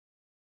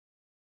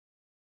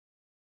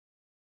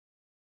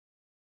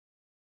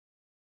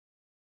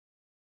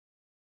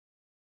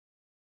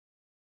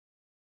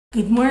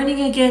Good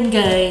morning again,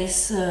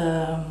 guys.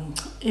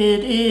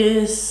 It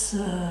is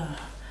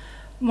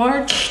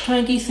March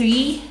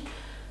 23.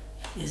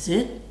 Is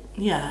it?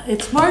 Yeah,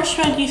 it's March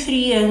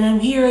 23, and I'm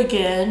here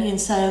again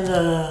inside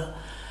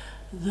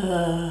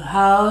the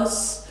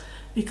house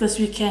because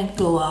we can't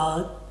go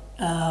out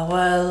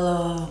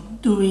while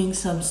doing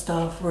some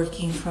stuff,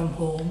 working from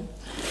home.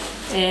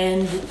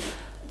 And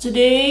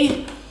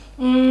today,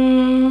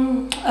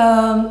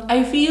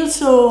 I feel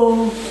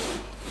so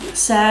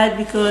sad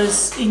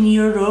because in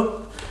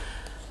Europe,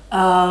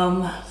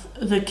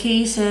 the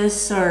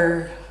cases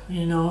are,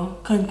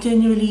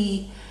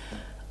 continually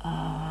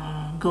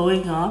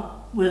going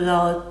up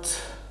without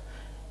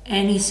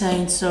any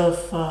signs of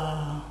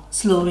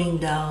slowing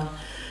down.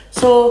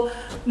 So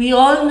we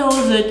all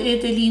know that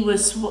Italy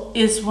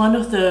is one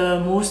of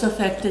the most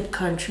affected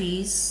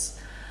countries.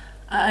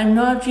 I'm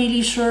not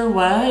really sure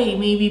why.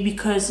 Maybe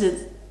because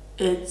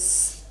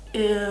it's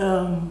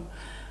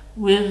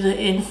with the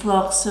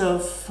influx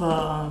of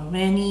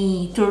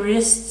many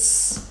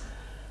tourists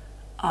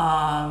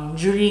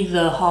during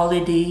the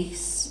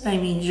holidays,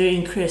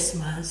 during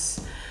Christmas.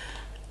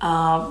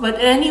 But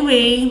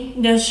anyway,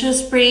 let's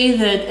just pray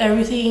that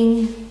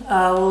everything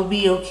will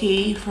be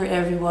okay for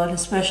everyone,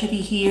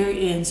 especially here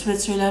in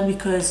Switzerland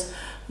because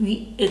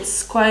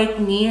it's quite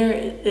near.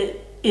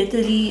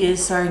 Italy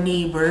is our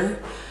neighbor.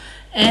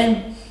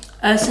 And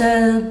as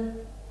a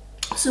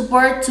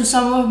support to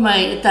some of my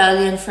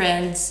Italian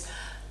friends,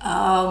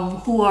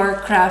 who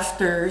are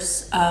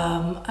crafters,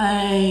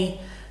 I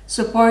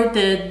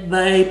supported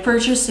by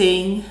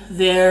purchasing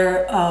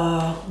their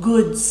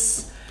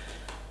goods.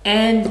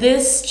 And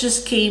this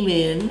just came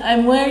in.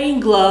 I'm wearing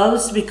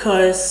gloves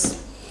because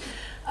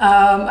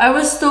I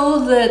was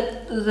told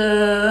that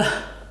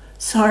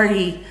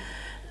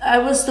I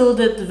was told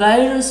that the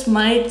virus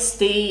might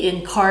stay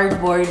in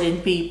cardboard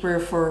and paper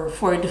for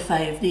 4 to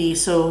 5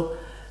 days. So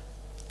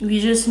we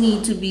just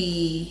need to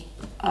be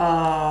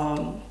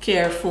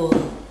careful.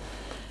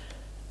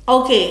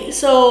 Okay,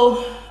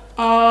 so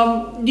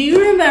do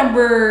you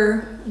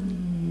remember?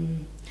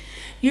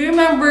 You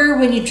remember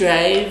when you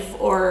drive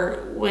or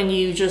when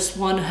you just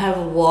want to have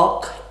a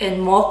walk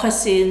and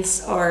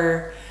moccasins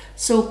are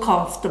so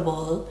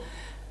comfortable?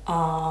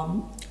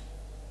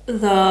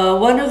 The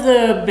one of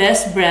the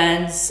best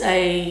brands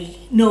I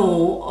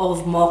know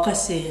of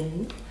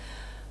moccasins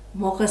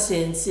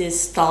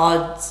is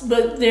Tod's,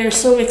 but they're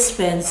so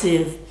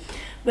expensive.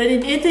 But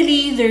in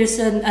Italy, there's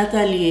an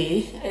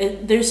atelier,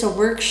 there's a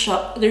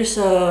workshop, there's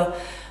a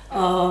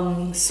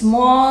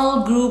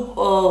small group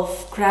of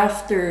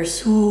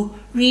crafters who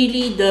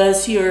really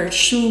does your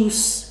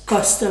shoes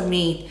custom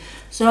made.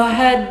 So I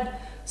had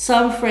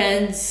some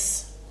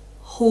friends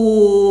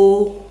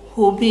who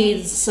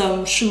made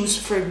some shoes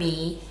for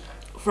me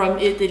from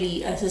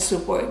Italy as a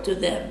support to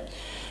them.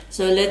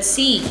 So let's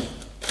see.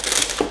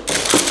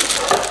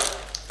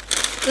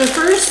 The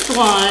first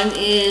one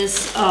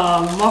is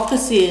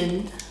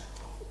moccasin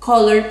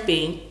colored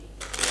pink.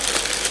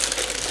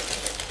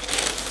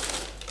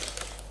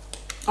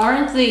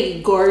 Aren't they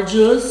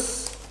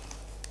gorgeous?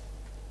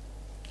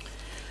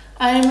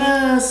 I'm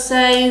a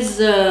size,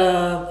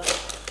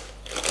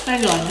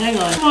 hang on.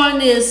 This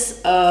one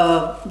is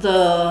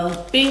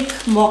the pink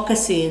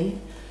moccasin.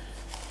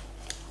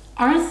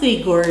 Aren't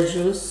they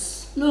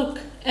gorgeous? Look,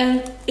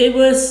 and it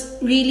was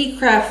really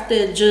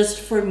crafted just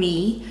for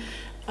me.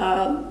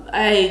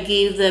 I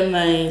gave them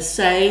my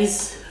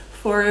size.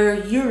 For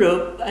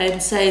Europe, I'm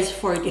size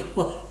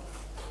 41.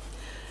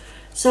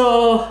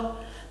 So,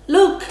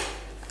 look,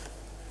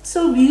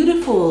 so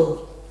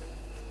beautiful.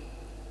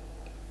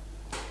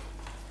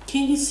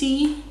 Can you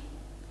see?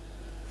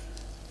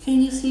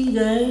 Can you see,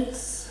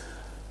 guys?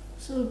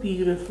 So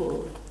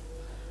beautiful.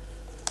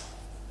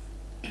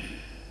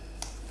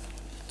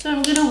 So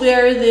I'm gonna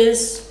wear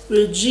this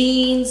with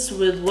jeans,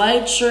 with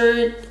white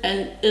shirt,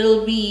 and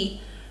it'll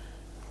be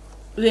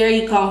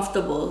very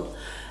comfortable.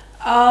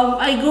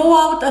 I go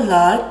out a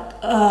lot.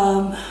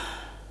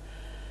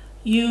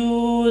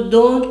 You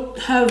don't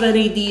have an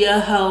idea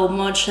how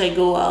much I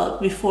go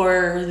out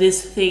before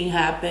this thing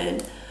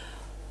happened.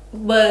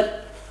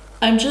 But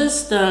I'm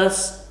just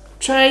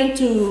trying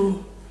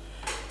to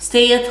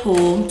stay at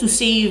home to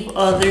save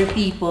other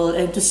people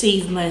and to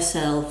save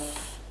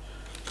myself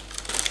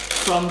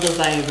from the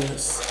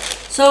virus.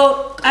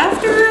 So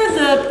after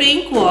the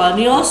pink one,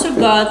 we also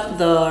got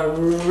the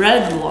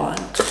red one.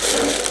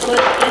 But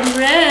in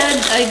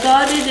red, I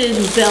got it in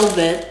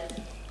velvet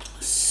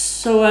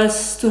so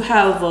as to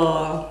have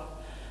a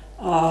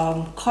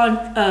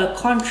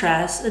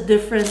contrast, a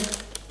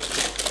different,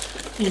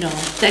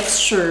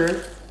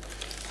 texture.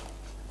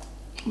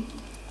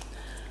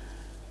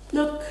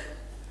 Look.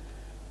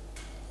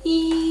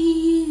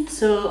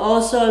 So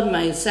also on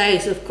my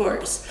size, of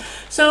course.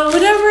 So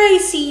whenever I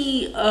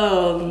see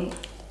an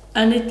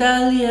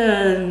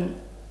Italian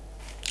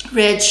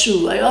red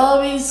shoe, I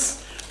always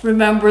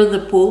remember the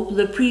Pope,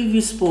 the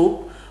previous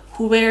Pope,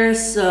 who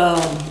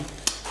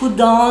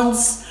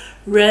dons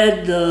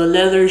red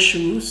leather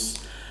shoes.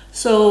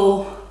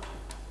 So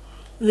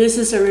this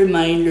is a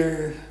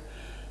reminder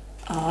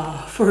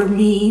for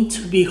me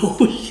to be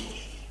holy,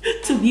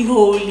 to be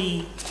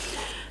holy.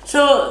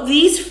 So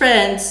these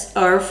friends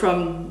are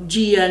from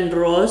Gian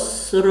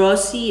Ross,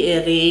 Rossi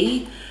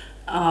Ere,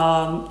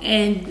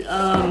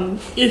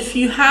 if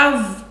you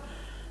have,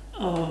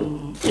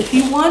 if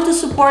you want to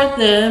support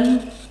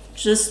them,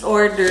 just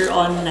order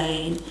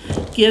online.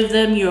 Give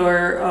them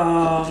your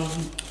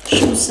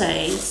shoe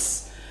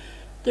size.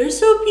 They're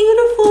so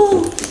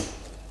beautiful.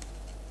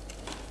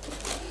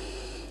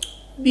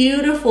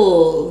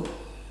 Beautiful.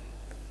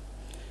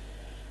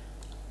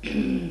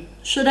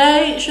 Should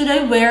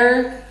I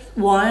wear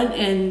one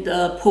and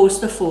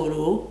post a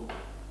photo?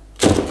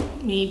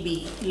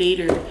 Maybe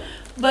later.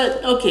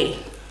 But okay.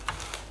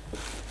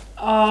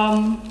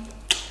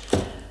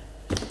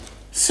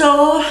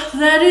 So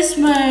that is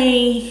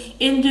my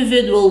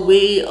individual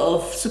way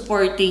of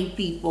supporting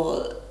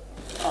people,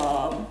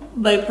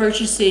 by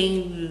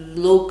purchasing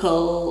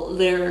local,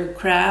 their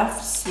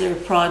crafts, their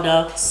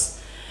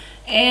products.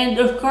 And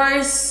of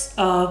course,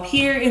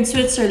 here in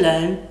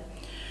Switzerland,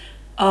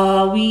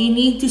 we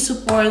need to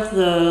support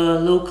the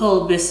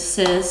local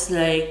businesses,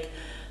 like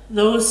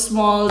those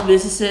small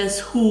businesses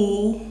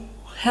who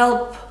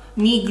help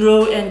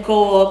Migros and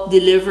Co-op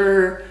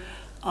deliver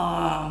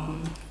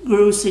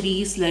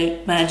groceries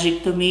like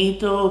Magic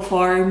Tomato,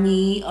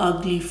 Farmy,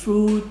 Ugly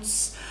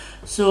Fruits.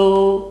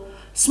 So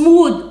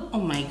Smooth, oh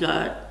my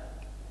god.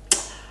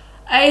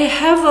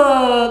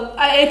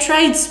 I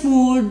tried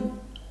Smooth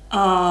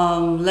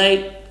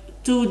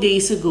like 2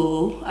 days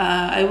ago.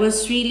 I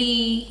was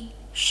really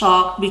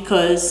shocked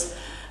because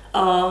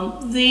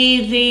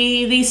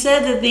they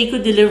said that they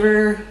could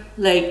deliver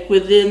like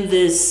within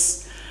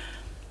this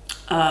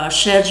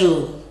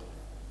schedule.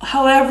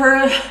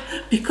 However,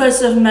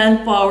 because of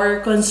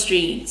manpower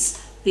constraints,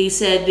 they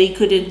said they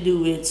couldn't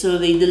do it, so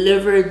they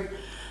delivered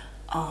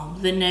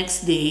the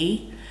next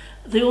day.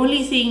 The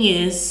only thing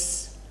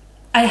is,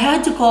 I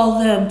had to call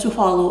them to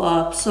follow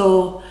up,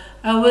 so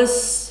I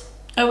was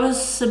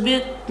a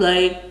bit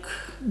like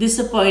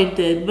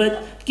disappointed.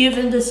 But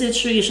given the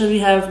situation we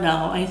have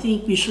now, I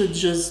think we should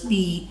just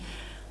be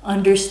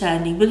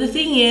understanding. But the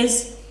thing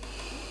is,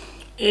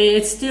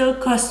 it's still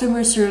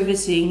customer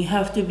servicing. You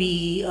have to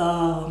be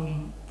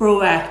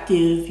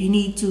proactive. You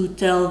need to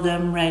tell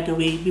them right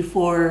away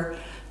before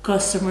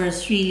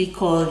customers really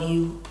call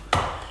you.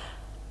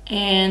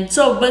 And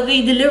so, but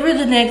they deliver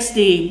the next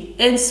day.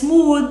 And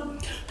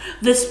Smooth,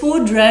 the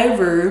Smooth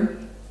driver,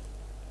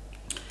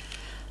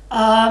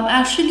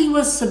 actually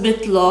was a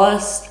bit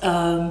lost.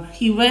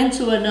 He went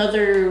to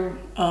another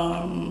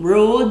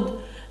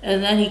road,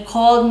 and then he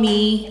called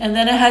me, and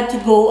then I had to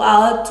go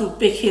out to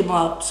pick him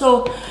up.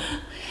 So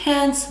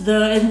hence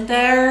the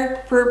entire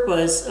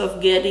purpose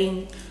of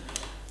getting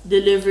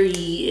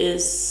delivery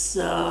is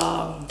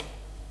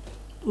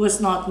was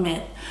not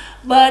met.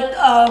 But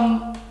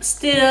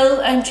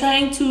still, I'm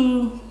trying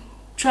to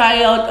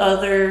try out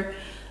other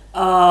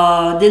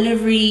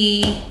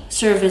delivery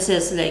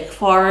services like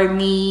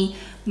Farmy,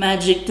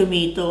 Magic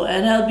Tomato,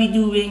 and I'll be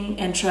doing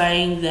and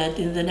trying that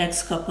in the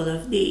next couple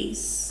of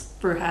days,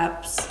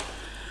 perhaps.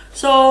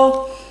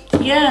 So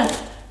yeah,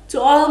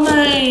 to all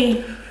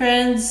my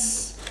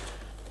friends,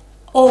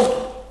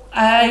 oh,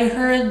 I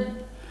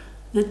heard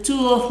the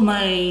two of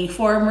my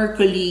former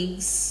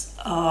colleagues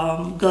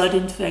got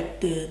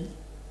infected,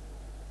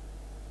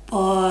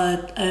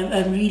 but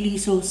I'm really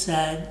so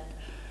sad.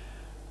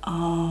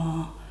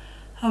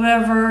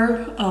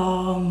 However,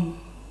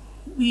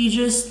 we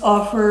just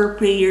offer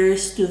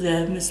prayers to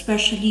them,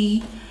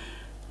 especially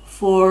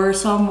for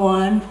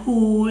someone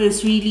who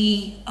is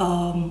really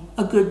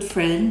a good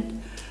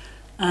friend.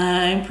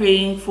 I'm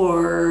praying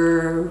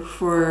for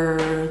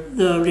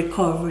the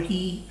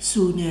recovery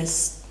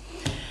soonest.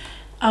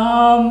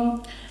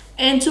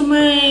 And to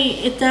my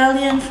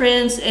Italian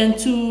friends and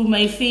to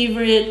my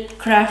favorite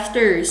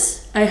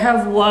crafters, I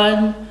have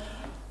one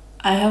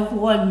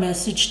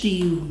message to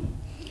you.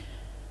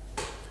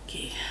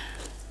 Okay.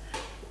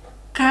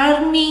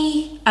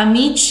 Cari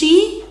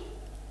amici,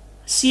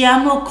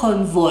 siamo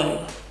con voi.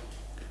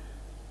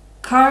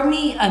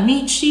 Cari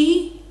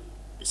amici,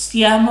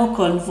 siamo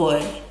con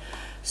voi.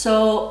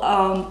 So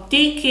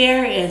take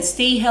care and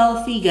stay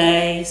healthy,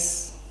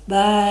 guys.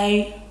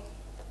 Bye.